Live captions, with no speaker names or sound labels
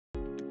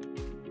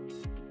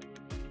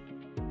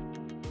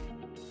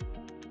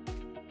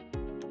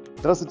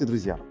Здравствуйте,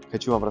 друзья!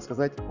 Хочу вам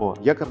рассказать о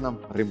якорном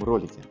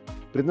рим-ролике.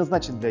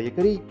 Предназначен для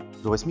якорей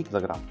до 8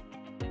 кг.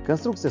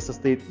 Конструкция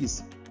состоит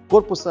из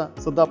корпуса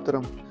с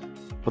адаптером,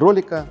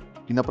 ролика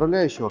и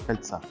направляющего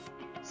кольца.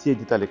 Все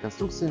детали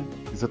конструкции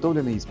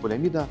изготовлены из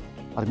полиамида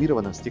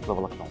армированным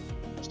стекловолокном,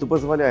 что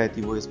позволяет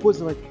его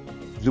использовать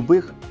в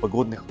любых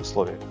погодных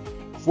условиях.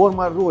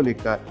 Форма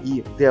ролика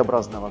и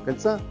Т-образного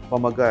кольца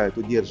помогают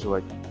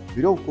удерживать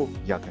веревку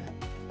якоря.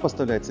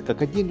 Поставляется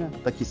как отдельно,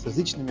 так и с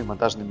различными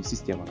монтажными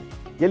системами.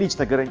 Я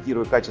лично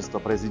гарантирую качество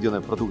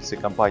произведенной продукции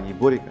компании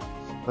BORIKA,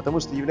 потому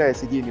что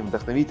являюсь идейным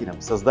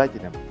вдохновителем,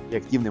 создателем и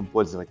активным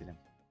пользователем.